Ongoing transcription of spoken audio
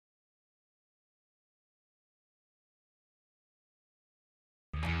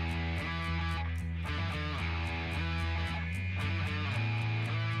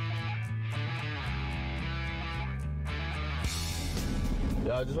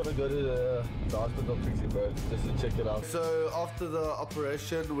Yeah, I just want to go to the hospital quickly, bro, just to check it out. So after the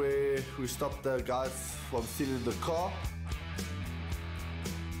operation where we stopped the guys from stealing the car,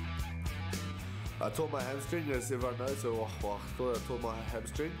 I tore my hamstring, as everyone knows, so I thought I tore my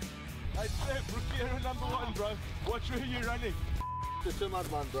hamstring. Hey, rookie error number 1, bro. Watch where you're running. The termite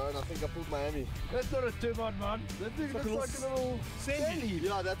man, bro, and I think I pulled my hammy. That's not a termite, man. That thing looks like a little sandy.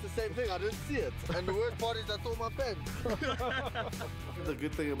 Yeah, that's the same thing. I didn't see it. And the worst part is I tore my pants. The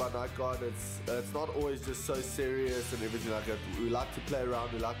good thing about night guard, it's not always just so serious and everything like that. We like to play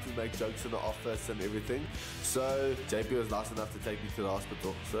around. We like to make jokes in the office and everything. So JP was nice enough to take me to the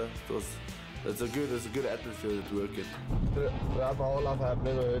hospital. So it's a good atmosphere to work in. Throughout my whole life, I've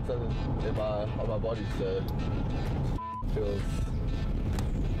never hurt something on my body, so it feels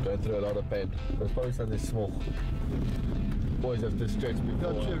going through a lot of pain. It's probably something small. Always have to stretch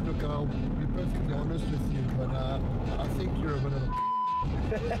before. Yeah, Trev, look, I'll be perfectly honest with you, but I think you're a bit of a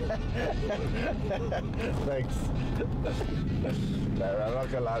Thanks. No, I'm not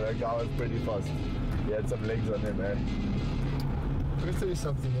gonna lie, that guy was pretty fast. He had some legs on him, man. Let me tell you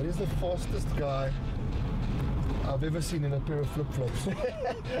something, that is the fastest guy I've ever seen in a pair of flip-flops.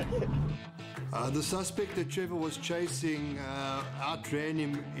 The suspect that Trevor was chasing outran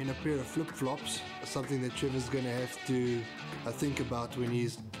him in a pair of flip-flops, something that Trevor's going to have to think about when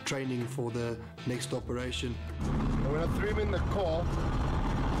he's training for the next operation. And when I threw him in the car,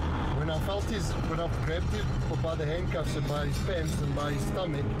 when I grabbed him by the handcuffs and by his pants and by his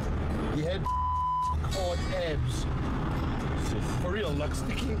stomach, he had hard abs. For real, like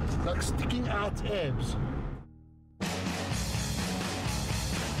sticking out abs.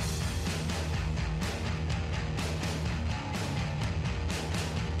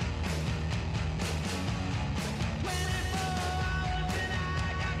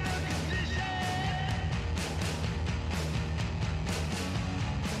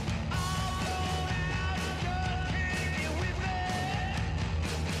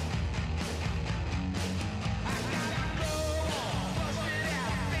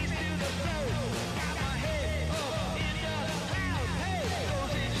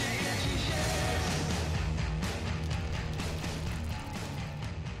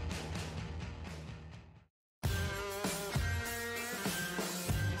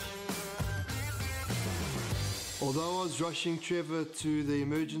 Although I was rushing Trevor to the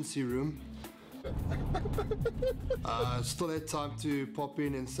emergency room, I still had time to pop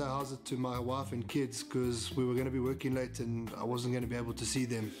in and say how's it to my wife and kids because we were going to be working late and I wasn't going to be able to see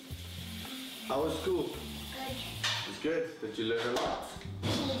them. How was school? Good. It's good. Did you learn a lot?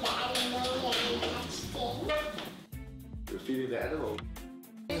 Feed the animal and touch them. You're feeding the animal.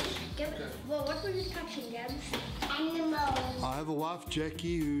 Well, what were you touching, Gabs? Animals. I have a wife,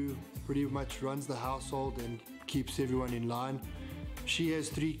 Jackie, who pretty much runs the household and keeps everyone in line. She has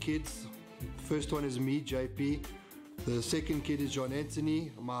 3 kids. First one is me, JP. The second kid is John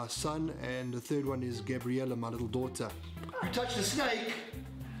Anthony, my son, and the third one is Gabriella, my little daughter. You touched a snake?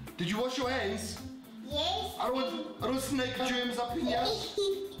 Did you wash your hands? Yes. I don't snake germs up in here.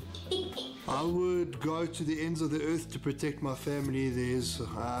 I would go to the ends of the earth to protect my family. There's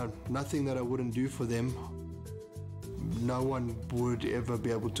nothing that I wouldn't do for them. No one would ever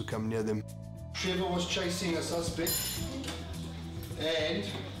be able to come near them. Trevor was chasing a suspect and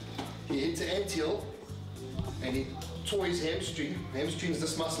he hit the anthill and he tore his hamstring. Hamstring is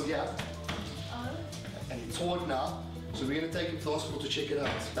this muscle here. And he tore it now. So we're going to take him to the hospital to check it out.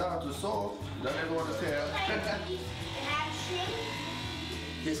 No, it was sore. You don't ever want to tear.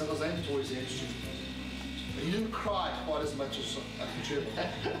 Yes, I was saying he tore his hamstring. But he didn't cry quite as much as Trevor.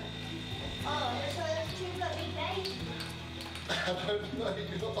 Oh, so it's too bloody big. I don't know,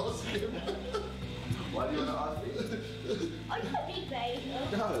 you're not asking him. Why do you want to ask me? I'm not big baby.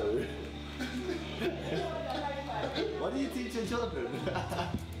 No. What do you teach your children?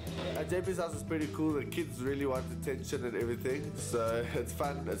 JP's house is pretty cool. The kids really want attention and everything, so it's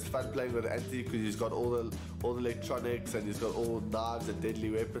fun. It's fun playing with Auntie because he's got all the electronics and he's got all knives and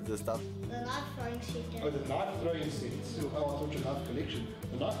deadly weapons and stuff. The knife throwing set. Oh, the knife throwing set. Oh, I thought your knife collection.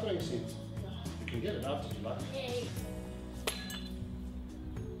 The knife throwing set. You can get it out if you like. Yeah.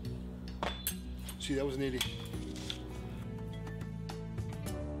 See, that was nearly.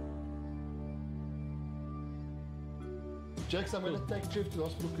 Jax, I'm going to take Trev to the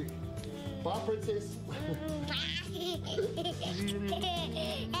hospital quick. Bye, princess.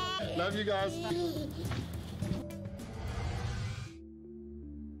 Love you guys.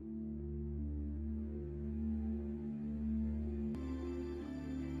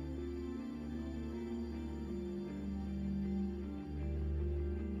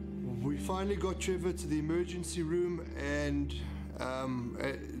 We finally got Trevor to the emergency room and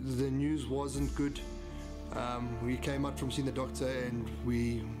The news wasn't good. We came out from seeing the doctor and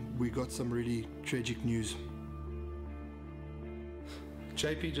we got some really tragic news.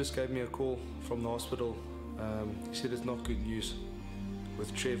 JP just gave me a call from the hospital. He said it's not good news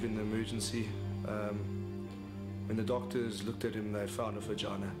with Trev in the emergency. When the doctors looked at him, they found a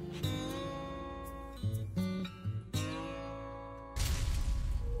vagina.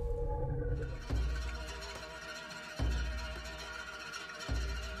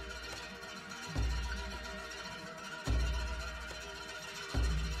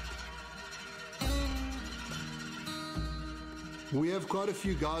 We have quite a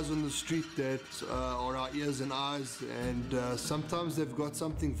few guys on the street that are our ears and eyes, and sometimes they've got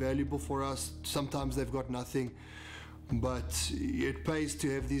something valuable for us, sometimes they've got nothing, but it pays to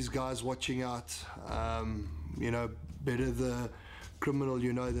have these guys watching out. You know, better the criminal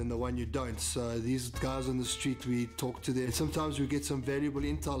you know than the one you don't. So these guys on the street, we talk to them. Sometimes we get some valuable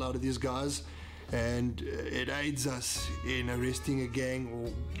intel out of these guys, and it aids us in arresting a gang or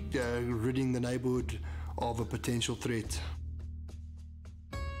ridding the neighborhood of a potential threat.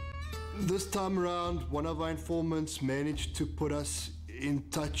 This time around, one of our informants managed to put us in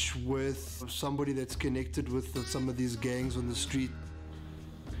touch with somebody that's connected with some of these gangs on the street.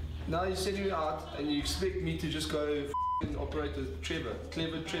 Now you're sending me out and you expect me to just go and operate with Trevor,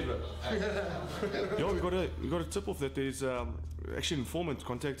 clever Trevor. Yeah, we got a tip off that there's actually an informant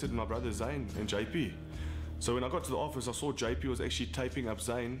contacted my brother Zane and JP. So when I got to the office, I saw JP was actually taping up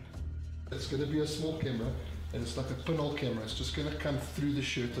Zane. It's going to be a small camera, and it's like a pinhole camera. It's just going to come through the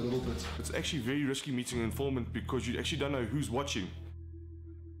shirt a little bit. It's actually very risky meeting an informant because you actually don't know who's watching.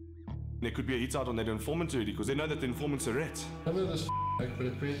 There could be a hit out on that informant already because they know that the informant's a rat. I know this but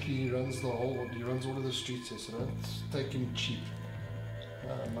apparently he runs all of the streets here, so don't take him cheap. I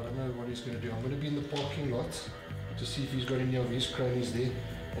don't know what he's going to do. I'm going to be in the parking lot to see if he's got any of his cronies there,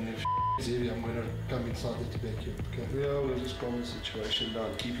 and if is heavy, I'm going to come inside the tobacco. Okay? Yeah, we'll just calm the situation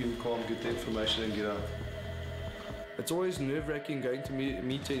down, keep him calm, get the information and get out. It's always nerve-wracking going to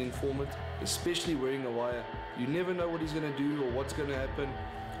meet an informant, especially wearing a wire. You never know what he's going to do or what's going to happen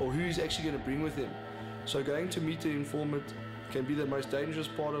or who he's actually going to bring with him. So going to meet an informant can be the most dangerous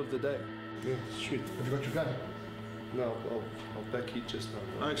part of the day. Yeah, sweet. Have you got your gun? No, I'll back you just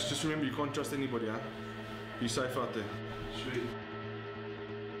now. Alex, just remember you can't trust anybody, huh? You're safe out there. Sweet.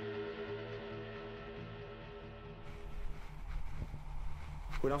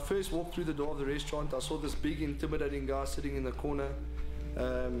 When I first walked through the door of the restaurant, I saw this big intimidating guy sitting in the corner.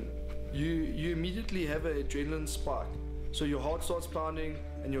 You immediately have an adrenaline spike. So your heart starts pounding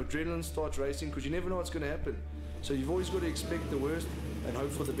and your adrenaline starts racing because you never know what's going to happen. So you've always got to expect the worst and hope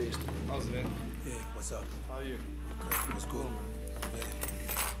for the best. How's it, man? Hey, what's up? How are you? What's cool? Hey,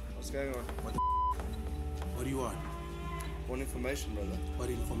 What's going on? what do you want? Want information, brother. What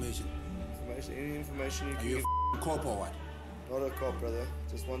information? Information, any information you Are can you give. a cop or what? Not a cop, brother.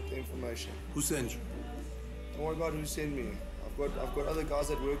 Just want the information. Who sent you? Don't worry about who sent me. I've got other guys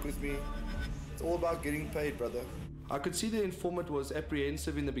that work with me. It's all about getting paid, brother. I could see the informant was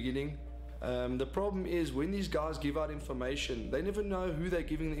apprehensive in the beginning. The problem is when these guys give out information, they never know who they're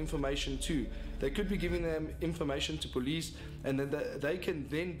giving the information to. They could be giving them information to police, and then they can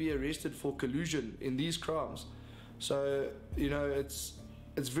then be arrested for collusion in these crimes. So, you know, it's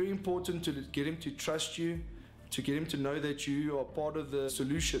very important to get him to trust you, to get him to know that you are part of the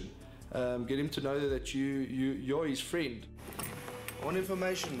solution. Get him to know that you're his friend. I want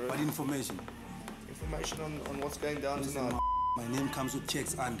information, bro. What information? Information on what's going down Listen, tonight. my name comes with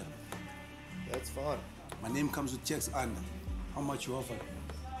checks under. That's fine. My name comes with checks under. How much you offer?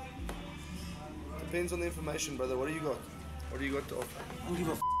 Depends on the information, brother. What do you got? What do you got to offer? I don't give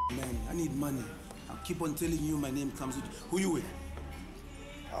a man. I need money. I'll keep on telling you my name comes with... Who you with?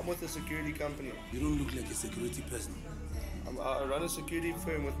 I'm with a security company. You don't look like a security person. I run a security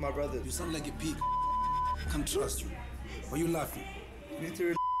firm with my brothers. You sound like a pig. I can't trust you. Why are you laughing? You need to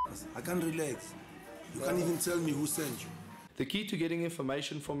relax. I can't relax. You can't even tell me who sent you. The key to getting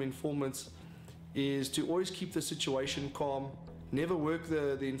information from informants is to always keep the situation calm, never work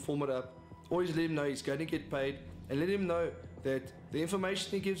the informant up, always let him know he's going to get paid, and let him know that the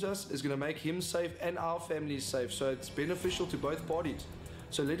information he gives us is going to make him safe and our families safe, so it's beneficial to both parties.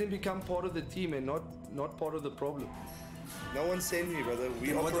 So let him become part of the team and not part of the problem. No one sent me, brother. We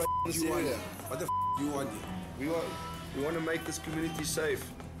Then operate in this area. What the do you want here? We want to make this community safe.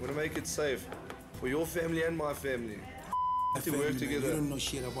 We want to make it safe for your family and my family. To work together. You don't know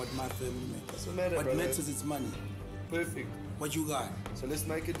shit about my family, man. What's the matter, what brother? matters is money. Perfect. What you got? So let's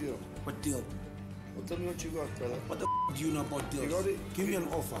make a deal. What deal? Well, tell me what you got, brother. What the do you know about deals? got it? Give me an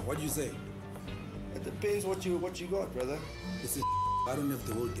offer. What do you say? It depends what you got, brother. Listen, I don't have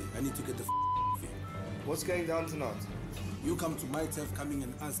the whole day. I need to get the thing. What's going down tonight? You come to my turf coming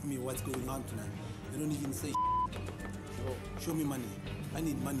and ask me what's going on tonight. You don't even say Show me money. I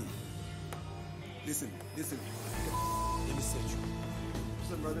need money. Listen. Let me search you.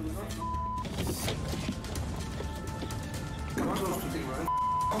 Listen, brother, we're not... Come close to me, man.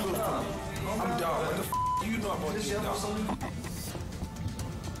 Come close to me. I'm down. What the do you know about this now?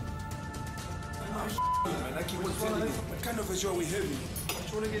 Man, I keep on telling you. What kind of a show we having? I'm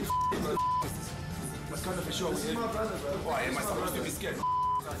trying to get What kind of a show we This is having? my brother, bro. Why am I supposed to be scared?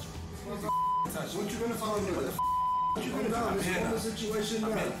 Touch. What you gonna find me? What you gonna do? I'm Let's here calm now. the situation I'm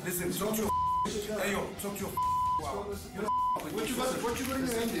down. here. Listen, talk to your Hey yo, talk to your wow. What you got in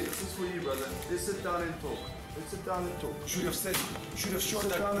your hand there? This is for you, brother. Let's sit down and talk. Let's sit down and talk. Should have shot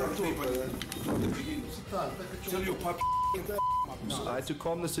that down and brown talk, paper brother. at the beginning. Tell your puppy. I had to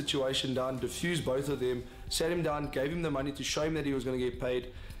calm the situation down, diffuse both of them, sat him down, gave him the money to show him that he was going to get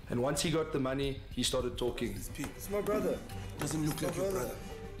paid, and once he got the money, he started talking. It's my brother. Doesn't look like your brother.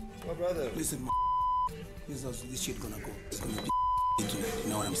 It's my brother. Listen, here's how this shit gonna go. It's gonna be tonight. You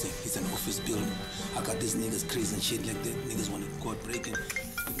know what I'm saying? It's an office building. I got these niggas crazy and shit like that. Niggas wanna go breaking.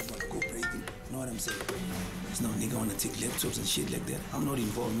 Niggas wanna go breaking. You know what I'm saying? There's no nigga wanna take laptops and shit like that. I'm not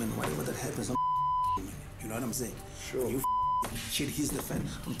involved, man. Whatever that happens, I'm you know what I'm saying? Sure. When you shit hits the fan,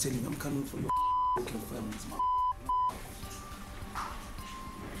 I'm telling you, I'm coming for your families, man.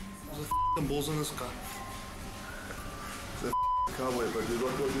 There's balls on this car. It's a cowboy, but we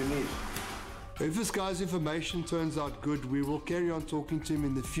got what we need. If this guy's information turns out good, we will carry on talking to him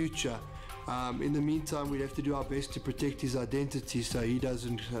in the future. In the meantime, we'd have to do our best to protect his identity so he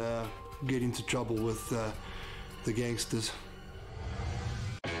doesn't get into trouble with the gangsters.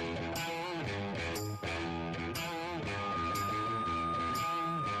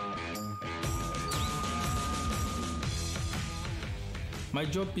 My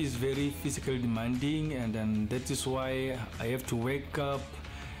job is very physically demanding, and then that is why I have to wake up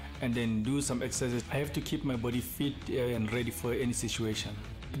and then do some exercise. I have to keep my body fit and ready for any situation.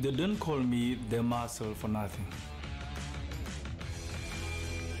 They don't call me the muscle for nothing.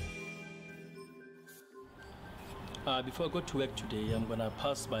 Before I go to work today, I'm gonna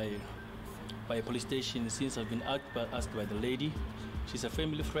pass by a police station since I've been asked by the lady. She's a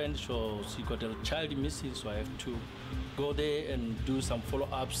family friend, so she got a child missing, so I have to go there and do some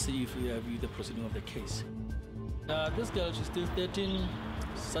follow-ups, see if we have the proceeding of the case. This girl, she's still 13,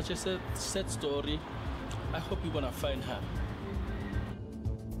 such a sad story. I hope you're gonna find her.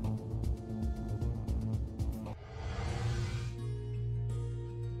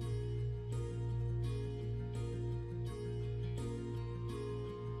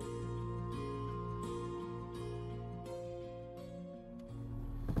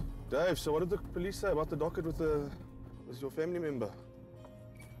 Dave, so what did the police say about the docket with your family member?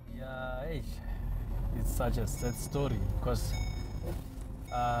 Yeah, it's such a sad story because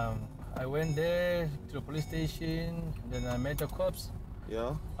I went there to the police station, then I met the cops.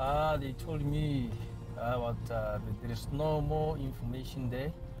 Yeah? They told me there is no more information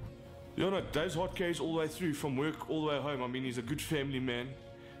there. You know, Dave's hot case all the way through, from work all the way home. I mean, he's a good family man.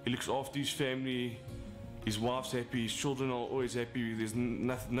 He looks after his family. His wife's happy, his children are always happy. There's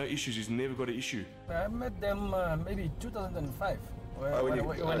no issues, he's never got an issue. I met them maybe 2005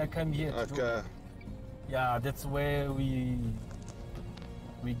 when I came here. Okay. Yeah, that's where we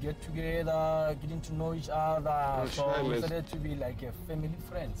get together, getting to know each other. So we started to be like a family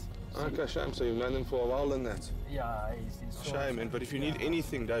friends. Okay, shame. So you've known them for a while and that. Yeah, it's so shame, man. But if you need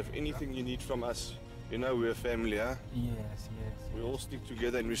anything, Dave, anything you need from us, you know we're a family, huh? Yes. We all stick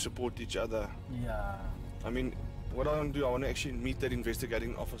together and we support each other. Yeah. I mean, what I want to do, I want to actually meet that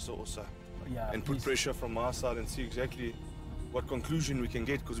investigating officer also. Yeah, and put pressure from our side and see exactly what conclusion we can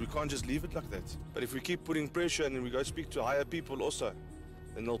get, because we can't just leave it like that. But if we keep putting pressure and then we go speak to higher people also,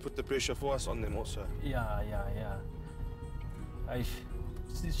 then they'll put the pressure for us on them also. Yeah.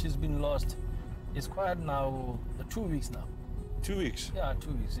 She's been lost. It's quite now 2 weeks now. 2 weeks? Yeah,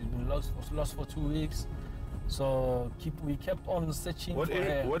 2 weeks. She's been lost for 2 weeks. So we kept on searching for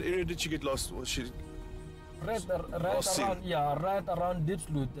her. What area did she get lost? Was she right around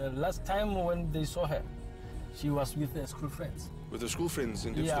Dipsloot. Last time when they saw her, she was with her school friends. With her school friends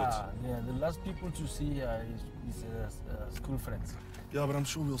in Dipsloot? Yeah. The last people to see her is school friends. Yeah, but I'm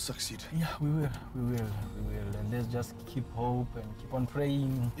sure we'll succeed. Yeah, we will. And let's just keep hope and keep on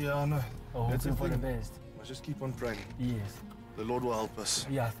praying. Yeah, I know. Hoping for the best. Let's just keep on praying. Yes. The Lord will help us.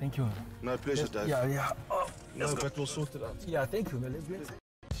 Yeah, thank you. No, pleasure, Dave. Yeah. Oh, no, but we'll sort it out. Yeah, thank you, man. Let's go inside.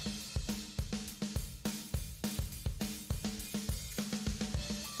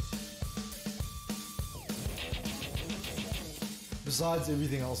 Besides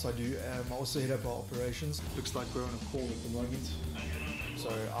everything else I do, I also head up our operations. Looks like we're on a call at the moment. So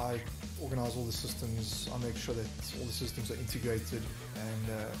I organise all the systems, I make sure that all the systems are integrated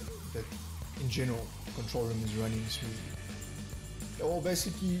and that in general the control room is running smoothly. Well,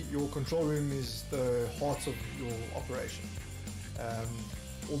 basically your control room is the heart of your operation.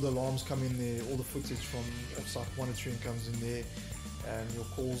 All the alarms come in there, all the footage from off-site monitoring comes in there, and your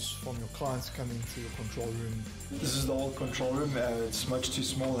calls from your clients come into your control room. This is the old control room. It's much too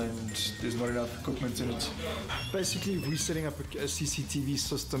small and there's not enough equipment in it. Basically, if we're setting up a CCTV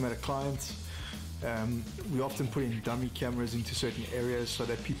system at a client, we often put in dummy cameras into certain areas so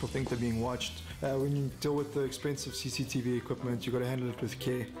that people think they're being watched. When you deal with the expensive CCTV equipment, you've got to handle it with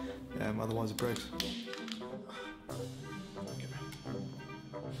care, otherwise it breaks.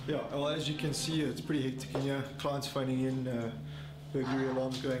 Yeah, well, as you can see, it's pretty hectic in here. Clients phoning in, burglary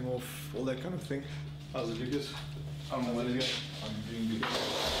alarms going off, all that kind of thing. How's it, Lucas? I'm doing good. How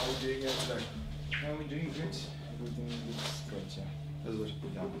are you doing it today? We're doing good. Everything looks good, yeah. Is it?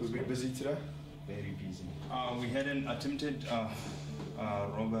 Yeah. We've been busy today? Very busy. We had an attempted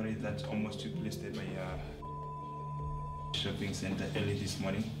robbery that almost took place there by a shopping center early this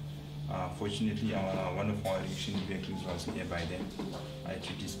morning. Fortunately, one of our eviction vehicles was nearby then. I had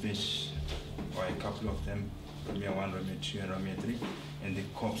to dispatch a couple of them, Romeo 1, Romeo 2, and Romeo 3, and the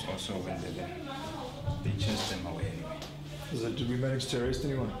cops also went there. They chased them away anyway. Did we manage to arrest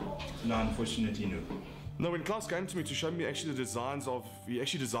anyone? No, unfortunately, no. No, when Klaus came to me to show me actually the designs of, he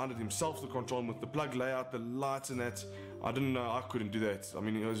actually designed it himself, the control room with the plug layout, the lights and that. I didn't know, I couldn't do that. I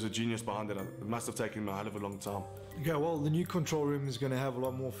mean, he was a genius behind it. It must have taken him a hell of a long time. Okay, well, the new control room is going to have a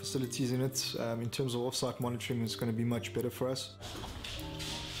lot more facilities in it. In terms of off-site monitoring, it's going to be much better for us.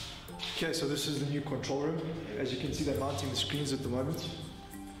 Okay, so this is the new control room. As you can see, they're mounting the screens at the moment.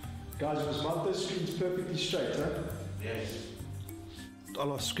 Guys, you must mount those screens perfectly straight, huh? Yes.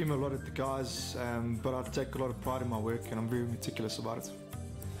 I scream a lot at the guys, but I take a lot of pride in my work and I'm very meticulous about it.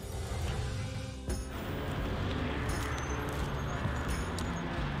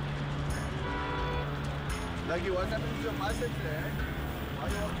 Lucky, what happened to your biceps today? Why are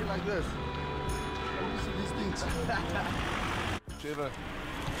you walking like this? How do you see these things? Trevor,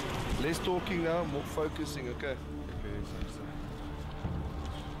 less talking now, more focusing, okay?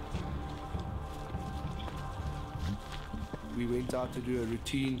 We went out to do a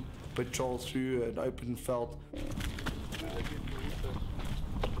routine patrol through an open veld.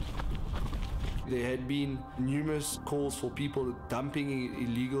 There had been numerous calls for people dumping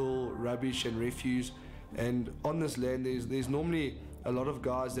illegal rubbish and refuse, and on this land there's normally a lot of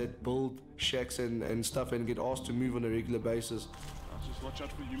guys that build shacks and stuff and get asked to move on a regular basis. Just watch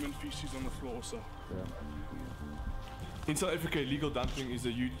out for human feces on the floor also. Yeah. In South Africa, illegal dumping is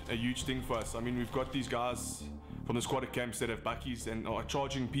a huge thing for us. I mean, we've got these guys from the squatter camps that have buckies and are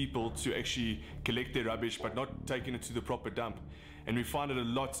charging people to actually collect their rubbish but not taking it to the proper dump. And we find it a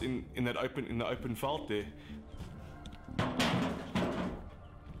lot in the open veld there.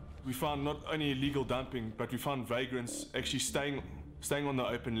 We found not only illegal dumping, but we found vagrants actually staying on the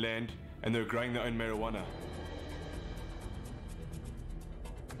open land, and they're growing their own marijuana.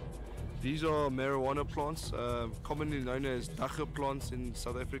 These are marijuana plants, commonly known as dagga plants in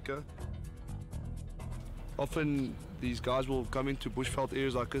South Africa. Often these guys will come into bushveld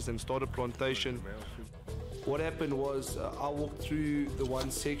areas like this and start a plantation. What happened was I walked through the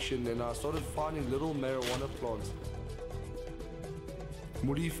one section and I started finding little marijuana plants.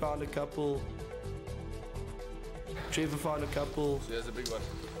 Moody found a couple. Trevor found a couple. So there's a big one.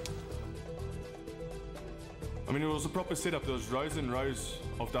 I mean, it was a proper setup. There was rows and rows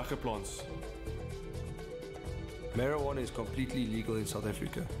of dagga plants. Marijuana is completely illegal in South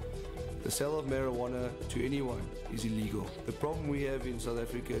Africa. The sale of marijuana to anyone is illegal. The problem we have in South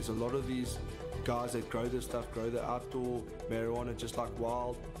Africa is a lot of these guys that grow this stuff, grow the outdoor marijuana just like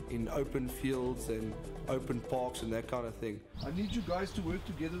wild in open fields and open parks and that kind of thing. I need you guys to work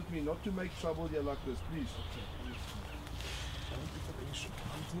together with me, not to make trouble here like this, please.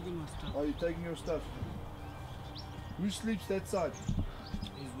 I'm taking my stuff. Are you taking your stuff? Who sleeps that side?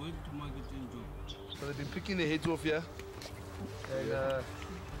 He's going to marketing job. So they've been picking their heads off here. And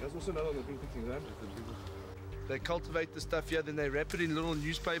There's also another one that's been picking them. They cultivate the stuff here, then they wrap it in little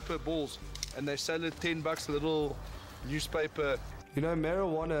newspaper balls and they sell it $10 a little newspaper. You know,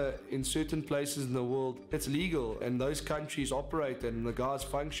 marijuana in certain places in the world, it's legal and those countries operate and the guys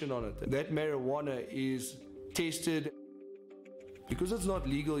function on it. That marijuana is tested. Because it's not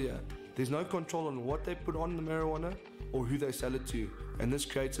legal here, there's no control on what they put on the marijuana or who they sell it to, and this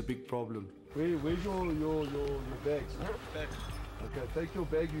creates a big problem. Where's your bags? Back. Okay, take your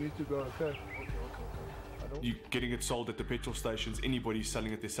bag, you need to go, okay? Okay. I You're getting it sold at the petrol stations. Anybody's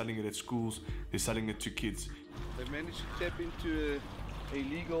selling it. They're selling it at schools. They're selling it to kids. They've managed to tap into a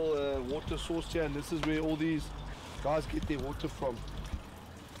illegal water source here, and this is where all these guys get their water from.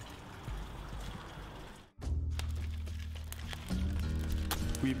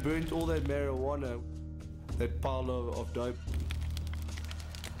 We burnt all that marijuana, that pile of dope.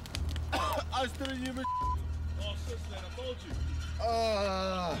 I still human. Oh, sis, man, I told you.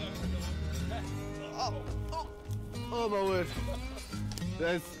 Oh my word.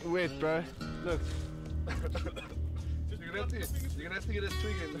 That's wet, bro. Look. You're gonna have to get a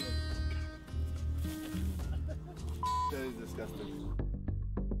twig in. That is disgusting.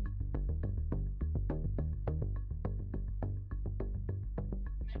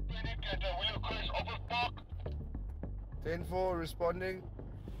 10-4 responding.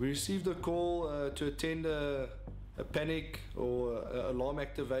 We received a call to attend a panic or alarm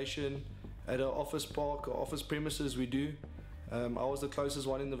activation at an office park or office premises we do. I was the closest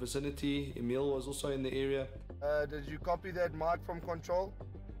one in the vicinity. Emil was also in the area. Did you copy that mark from control?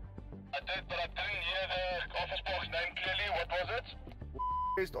 I did, but I didn't hear the office park's name clearly. What was it?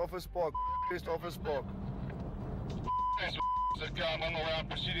 West Office Park. West Office Park. Okay, I'm on the way. I'm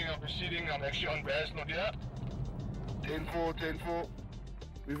proceeding. I'm actually on Basnod here. 10-4, 10-4.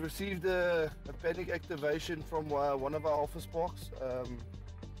 We've received a panic activation from one of our office parks.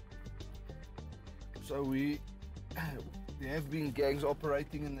 So there have been gangs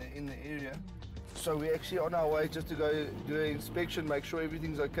operating in the area. So we're actually on our way just to go do an inspection, make sure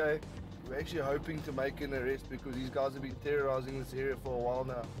everything's okay. We're actually hoping to make an arrest because these guys have been terrorizing this area for a while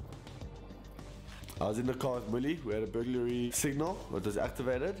now. I was in the car with Willie. We had a burglary signal that was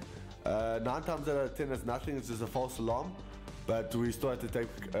activated. 9 times out of 10 it's nothing, it's just a false alarm. But we still had to take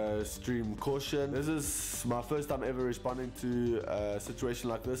extreme caution. This is my first time ever responding to a situation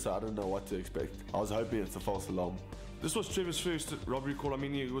like this, so I don't know what to expect. I was hoping it's a false alarm. This was Trevor's first robbery call. I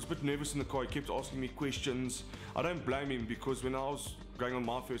mean, he was a bit nervous in the car. He kept asking me questions. I don't blame him because when I was going on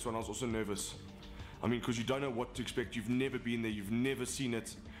my first one, I was also nervous. I mean, because you don't know what to expect. You've never been there. You've never seen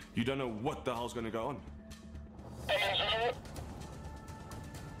it. You don't know what the hell's going to go on.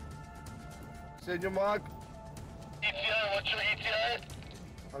 Send your mark. ETA, what's your ETA?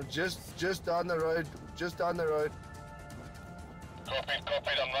 I'm just down the road. Just down the road. Copied,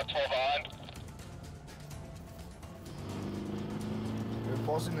 I'm not far behind. We're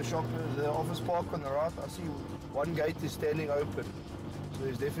passing the office park on the right. I see one gate is standing open. So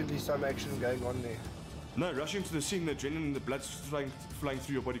there's definitely some action going on there. No, rushing to the scene, the adrenaline and the blood's flying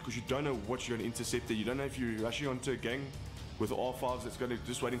through your body because you don't know what you're going to intercept there. You don't know if you're rushing onto a gang with R5s that's going to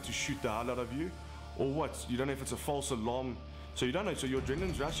just waiting to shoot the hell out of you or what. You don't know if it's a false alarm. So you don't know, so your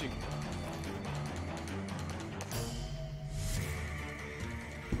adrenaline's rushing.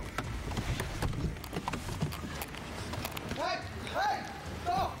 Hey!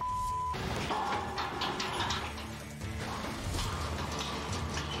 Stop!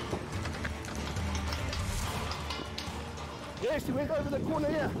 Yes, he went over the corner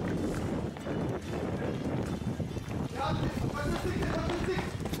here.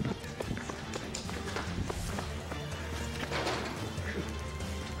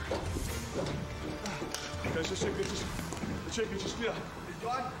 Okay, just check it, just clear. He's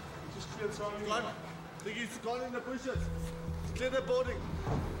gone. Just clear, sorry. Gone. I think he's gone in the bushes. Clear the building.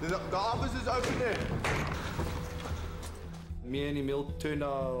 The office is open there. Me and Emil turned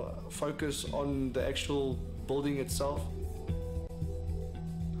our focus on the actual building itself.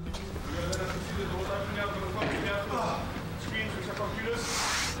 Screens with some computers.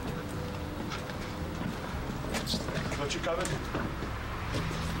 Got you covered.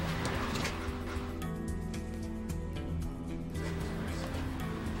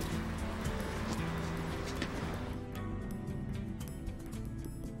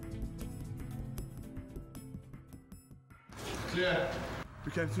 Clear.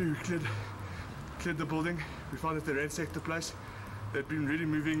 We came through, we cleared the building. We found that they ransacked the place. They'd been really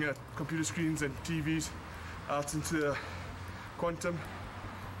moving computer screens and TVs out into the quantum.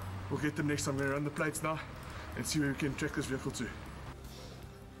 We'll get them next time. I'm going to run the plates now and see where we can track this vehicle to.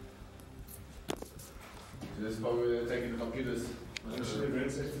 This is probably where they're taking the computers. They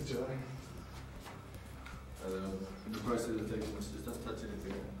ransacked it today. In the process of taking this, it doesn't touch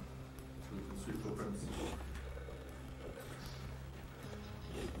anything. So we can sweep footprints.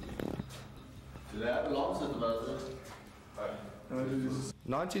 Do they have alarms at the moment?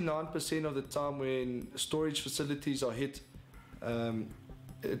 99% of the time when storage facilities are hit,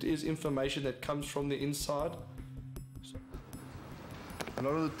 it is information that comes from the inside. A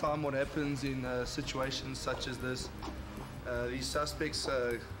lot of the time what happens in situations such as this, these suspects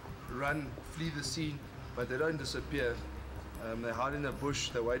flee the scene but they don't disappear. They hide in a bush,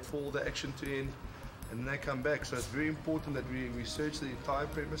 they wait for all the action to end, and then they come back. So it's very important that we search the entire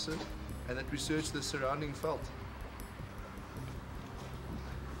premises and that we search the surrounding veld.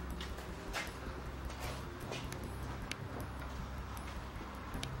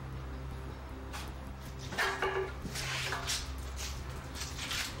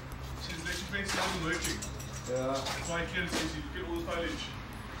 Yeah. That's why you get all the foliage.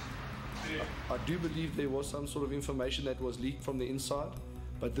 Yeah. I do believe there was some sort of information that was leaked from the inside,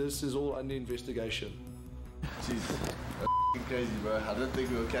 but this is all under investigation. Jeez, that's crazy, bro. I didn't think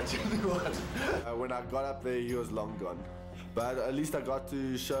we were catching anyone. When I got up there, he was long gone. But at least I got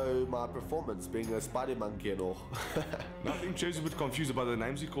to show my performance, being a spider monkey and all. I think Joe's a bit confused about the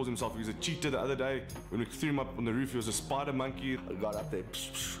names he calls himself. He was a cheater the other day. When we threw him up on the roof, he was a spider monkey. I got up there.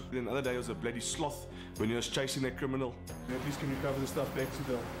 Then the other day, he was a bloody sloth when he was chasing that criminal. At least can you cover the stuff back to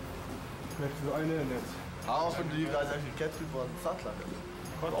the owner and that. How often do you guys actually catch people on site like that?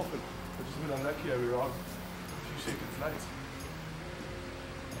 Quite often. We're just a bit unlucky we arrived a few seconds late.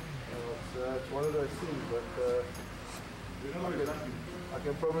 It's one of those things, but I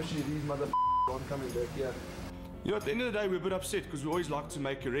can promise you these motherfuckers aren't coming back here. You know, at the end of the day, we're a bit upset because we always like to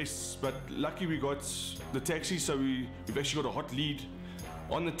make arrests, but lucky we got the taxi, so we've actually got a hot lead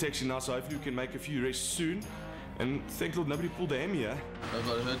on the taxi now, so hopefully we can make a few arrests soon. And thank Lord nobody pulled the hammy here. I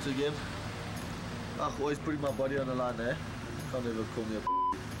got hurt again. I'm always putting my body on the line, eh? Can't ever call me a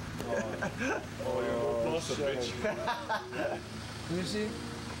you're a bitch. Can you see?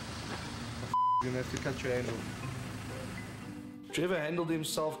 You're gonna have to cut your hand off. Trevor handled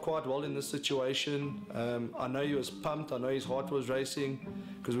himself quite well in this situation. I know he was pumped, I know his heart was racing,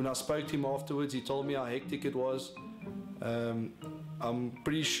 because when I spoke to him afterwards, he told me how hectic it was. I'm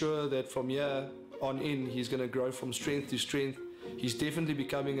pretty sure that from here on in, he's going to grow from strength to strength. He's definitely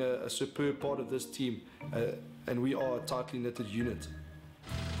becoming a superb part of this team, and we are a tightly knitted unit.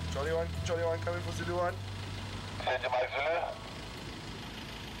 Charlie 1 coming for Zulu 1.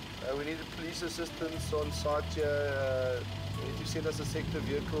 We need police assistance on site here. You need to send us a sector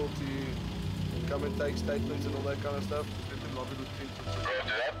vehicle to come and take statements and all that kind of stuff. Let them log it with 10.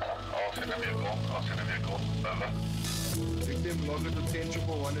 I'll send a vehicle. Over. Let them log it with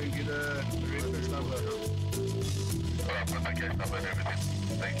 10-111 and get a reference number. Alright, put the case number and everything.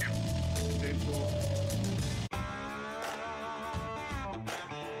 Thank you. 10-4.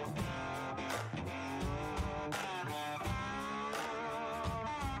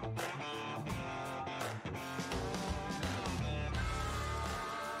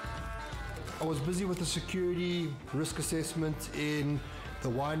 I was busy with the security risk assessment in the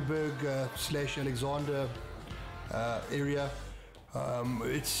Weinberg / Alexander area.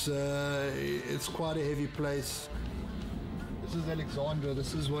 It's quite a heavy place. This is Alexander.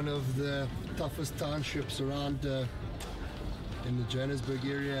 This is one of the toughest townships around in the Johannesburg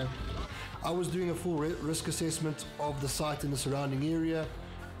area. I was doing a full risk assessment of the site and the surrounding area.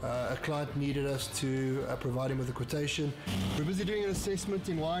 A client needed us to provide him with a quotation. We're busy doing an assessment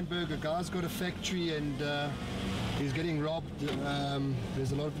in Weinberg. A guy's got a factory and he's getting robbed.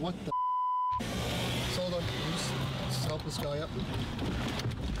 There's a lot of... What the... Hold on, just help this guy up.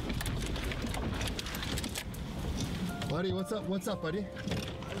 Buddy, what's up? What's up, buddy?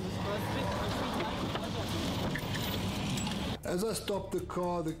 As I stopped the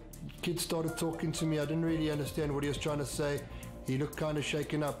car, the kid started talking to me. I didn't really understand what he was trying to say. He looked kind of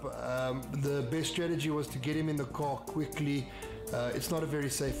shaken up. The best strategy was to get him in the car quickly. It's not a very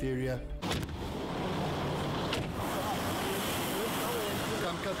safe area.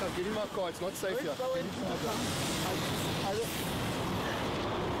 Come, get in my car. It's not safe here.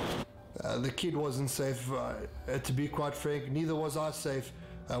 The kid wasn't safe. To be quite frank, neither was I safe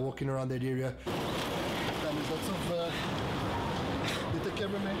walking around that area. There's lots of... Get the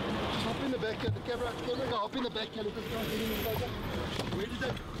cameraman. Just hop in the back here. The camera guy, hop in the back here. Let us start getting in the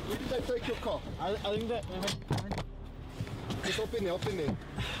Where did they take your car? I think that... Just hop in there,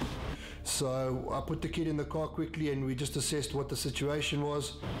 So I put the kid in the car quickly and we just assessed what the situation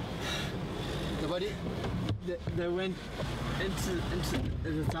was. Nobody? They went into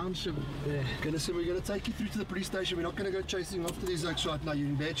the township there. We're going to take you through to the police station. We're not going to go chasing after these oaks right now. You're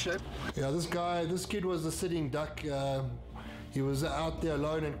in bad shape. Yeah, this kid was the sitting duck. He was out there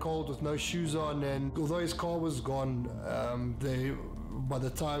alone and cold with no shoes on, and although his car was gone, by the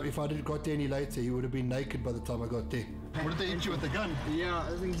time, if I didn't got there any later, he would have been naked by the time I got there. What did they hit you with the gun? Yeah,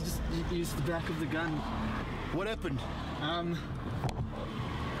 I think he just used the back of the gun. What happened? I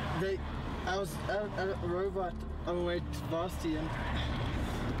was at a robot on my way to Varsity, and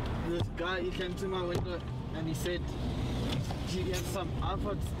this guy, he came to my window and he said he had some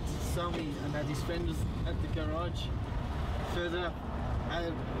iPods saw me and that his friend was at the garage further up.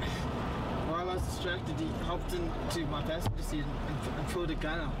 And while I was distracted, he hopped into my passenger seat and pulled a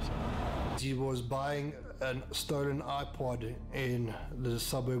gun out. He was buying a stolen iPod in the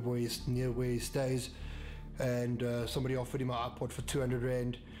suburb near where he stays, and somebody offered him an iPod for 200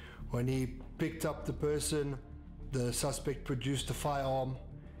 Rand. When he picked up the person, the suspect produced a firearm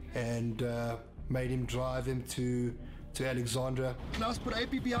and made him drive him to Alexandra. Let's put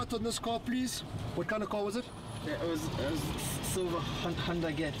APP out on this car, please. What kind of car was it? Yeah, it was silver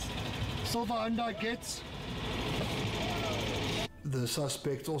Honda Gets. Silver Honda Gets. The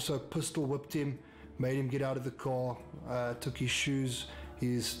suspect also pistol whipped him, made him get out of the car, took his shoes,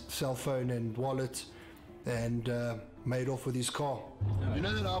 his cell phone and wallet, and made off with his car. You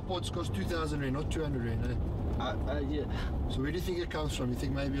know that iPods cost 2,000 Rand, not 200 Rand, eh? Yeah. So where do you think it comes from? You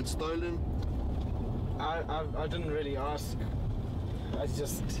think maybe it's stolen? I didn't really ask.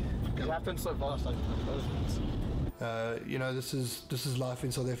 It happened so fast. You know, this is life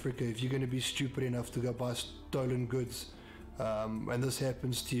in South Africa. If you're going to be stupid enough to go buy stolen goods, and this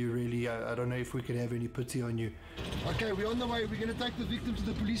happens to you, really, I don't know if we can have any pity on you. Okay, we're on the way. We're going to take the victim to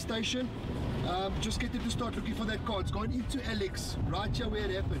the police station. Just get them to start looking for that car. It's gone into Alex, right here where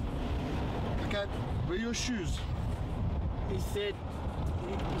it happened. Okay, where are your shoes? He said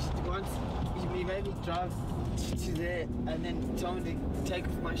he made me drive to there and then told me to take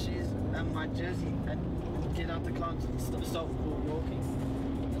off my shoes and my jersey and get out the car and stop walking.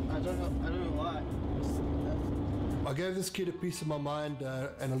 I don't know why. I gave this kid a piece of my mind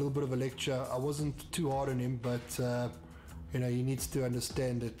and a little bit of a lecture. I wasn't too hard on him, but you know, he needs to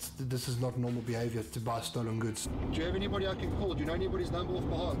understand that this is not normal behavior to buy stolen goods. Do you have anybody I can call? Do you know anybody's number off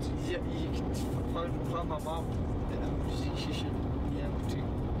by heart? Yeah, you can phone my mom. She should be able to.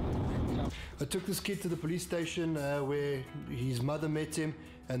 I took this kid to the police station where his mother met him,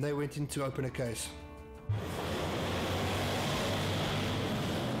 and they went in to open a case.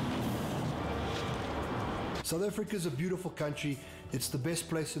 South Africa is a beautiful country. It's the best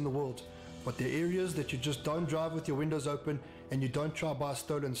place in the world. But there are areas that you just don't drive with your windows open and you don't try to buy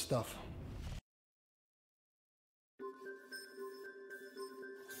stolen stuff.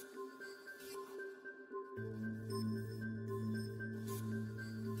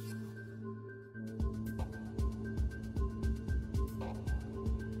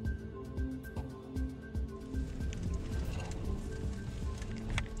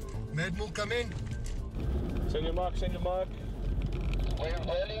 Madmal, come in. Send your mark, send your mark. We're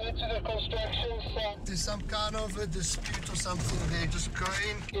rolling into the construction site. There's some kind of a dispute or something there. Just go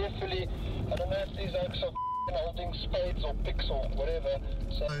in carefully. I don't know if these oaks are holding spades or picks or whatever.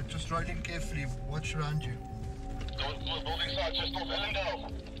 So just roll in carefully. Watch around you. The building site just off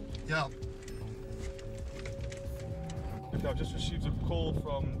Ellendale. Yeah. I've just received a call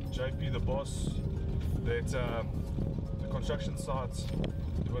from JP, the boss, that the construction sites,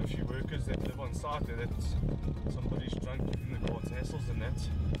 they've got a few workers that live on site there, that somebody's drunk in the guards' hassles and that.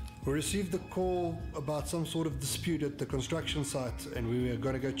 We received a call about some sort of dispute at the construction site, and we were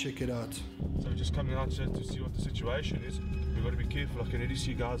going to go check it out. So we're just coming out here to see what the situation is. We've got to be careful. I can already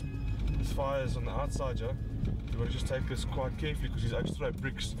see guys with fires on the outside here. We've got to just take this quite carefully because these oaks throw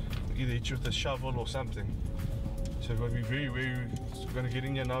bricks, either hit you with a shovel or something. So we've got to be very, we're going to get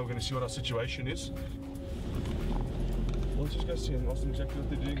in here now, we're going to see what our situation is. Let's just go see and ask them exactly what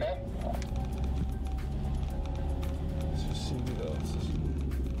they're doing. Okay. Let's just see what else.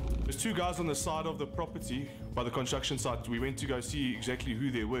 There's two guys on the side of the property by the construction site. We went to go see exactly who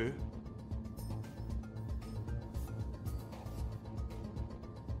they were.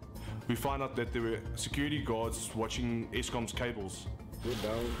 We found out that there were security guards watching Eskom's cables. Go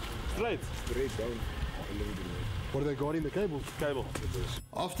down. Straight down. What are they guarding the cable? Cable.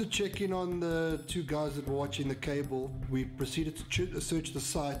 After checking on the two guys that were watching the cable, we proceeded to search the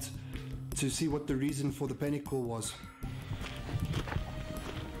site to see what the reason for the panic call was.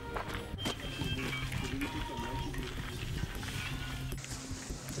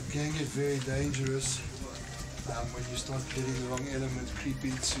 It can get very dangerous when you start letting the wrong element creep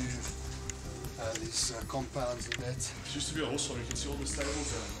into these compounds and that. It used to be a horse farm, you can see all the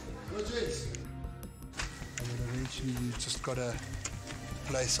stables there. And then eventually you just got a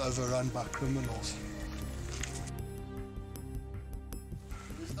place overrun by criminals.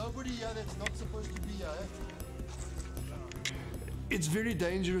 There's nobody here that's not supposed to be here, eh? It's very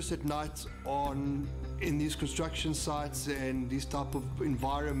dangerous at night in these construction sites and these type of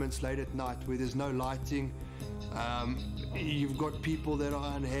environments late at night where there's no lighting. You've got people that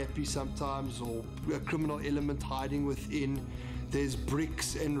are unhappy sometimes, or a criminal element hiding within. There's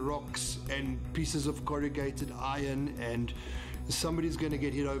bricks and rocks and pieces of corrugated iron, and somebody's going to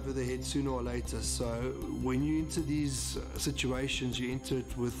get hit over the head sooner or later. So when you enter these situations, you enter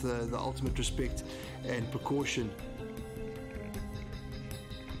it with the ultimate respect and precaution.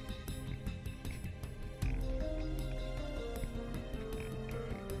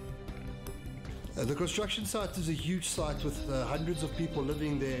 The construction site is a huge site with hundreds of people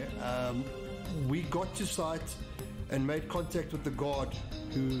living there. We got to site and made contact with the guard,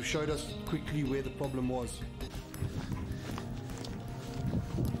 who showed us quickly where the problem was.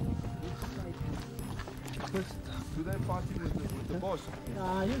 Do they fighting with the boss?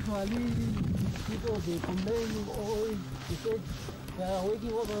 Usually people they complain, oh, they said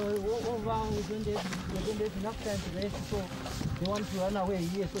waking over, we don't have enough time to rest, so they want to run away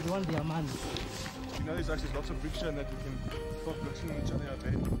here, so they want their money. You know, there's actually lots of friction that we can stop mixing each other out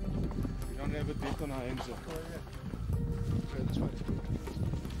there. We don't have a debt on our hands. Oh, yeah. Okay, this way.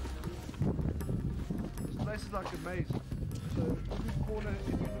 This place is like a maze. So every corner,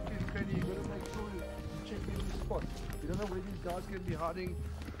 every cranny, you've got to make sure you check every spot. You don't know where these guys can be hiding.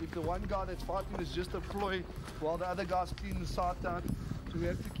 If the one guy that's fighting is just a ploy, while the other guys clean the site out. So we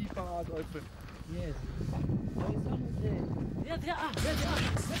have to keep our eyes open. Yes. There is someone there. There they are.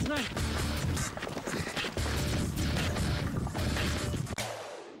 That's nice.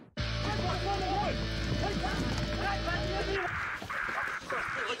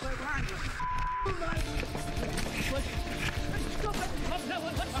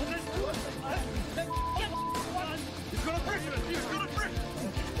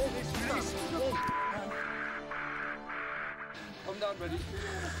 Calm down, buddy.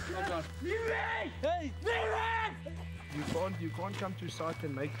 Calm down. Hey! You can't come to site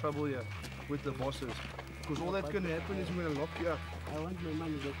and make trouble here with the bosses. Because all that's going to happen is we're going to lock you up. I want my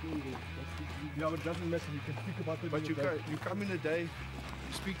money back in there. Yeah, but it doesn't matter. You can speak about it. But you come in the day,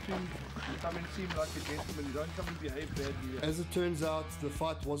 you speak to him, you come and seem like a gentleman. You don't come and behave badly. As it turns out, the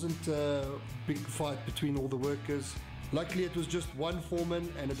fight wasn't a big fight between all the workers. Luckily, it was just one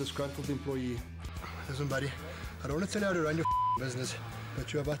foreman and a disgruntled employee. Listen, buddy, I don't want to tell you how to run your business,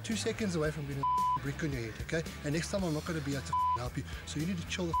 but you're about 2 seconds away from getting a brick on your head, okay? And next time I'm not going to be able to help you, so you need to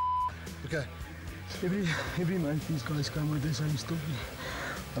chill the okay? Every month these guys come with the same story.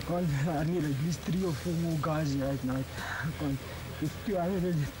 I need at least 3 or 4 more guys here at night. I can't. It's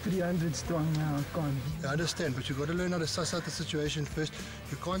 200, 300 strong now. I can't. I understand, but you've got to learn how to suss out the situation first.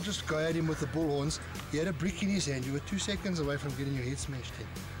 You can't just go at him with the bullhorns. He had a brick in his hand. You were 2 seconds away from getting your head smashed in.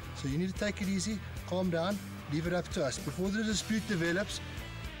 So you need to take it easy, calm down, leave it up to us. Before the dispute develops,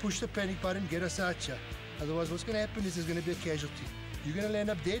 push the panic button, get us out here. Otherwise, what's going to happen is there's going to be a casualty. You're going to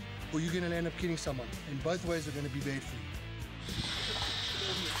land up dead, or you're going to land up killing someone. And both ways are going to be bad for you.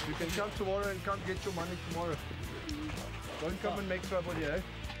 You can come tomorrow and come get your money tomorrow. Don't come and make trouble here, eh?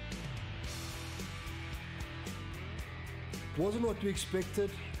 It wasn't what we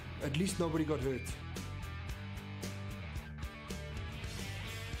expected. At least nobody got hurt.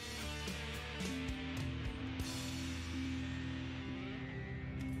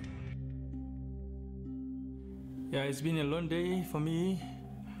 Yeah, it's been a long day for me.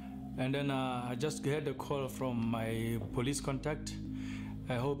 And then I just had a call from my police contact.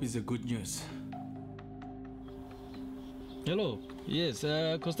 I hope it's a good news. Hello. Yes,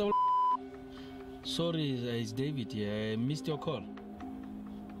 Constable. Sorry, it's David here. I missed your call.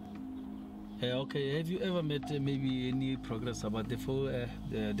 Okay, have you ever made maybe any progress about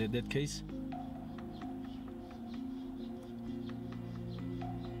that case?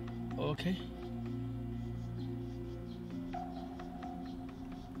 Okay.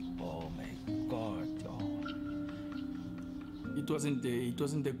 Oh my God. Oh. It wasn't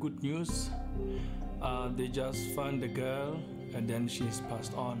the good news. They just found the girl and then she's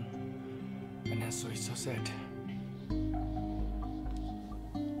passed on. And that's so it's so sad.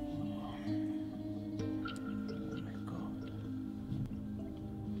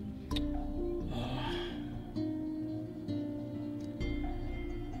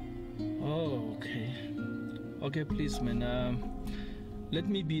 Okay, please, man. Let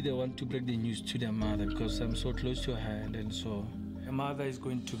me be the one to break the news to their mother because I'm so close to her, and so her mother is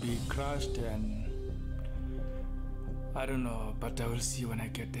going to be crushed, and I don't know, but I will see when I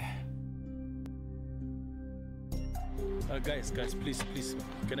get there. Guys, please,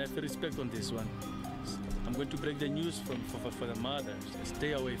 can I have respect on this one? I'm going to break the news for the mother.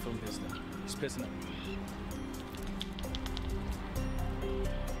 Stay away from this now. It's personal.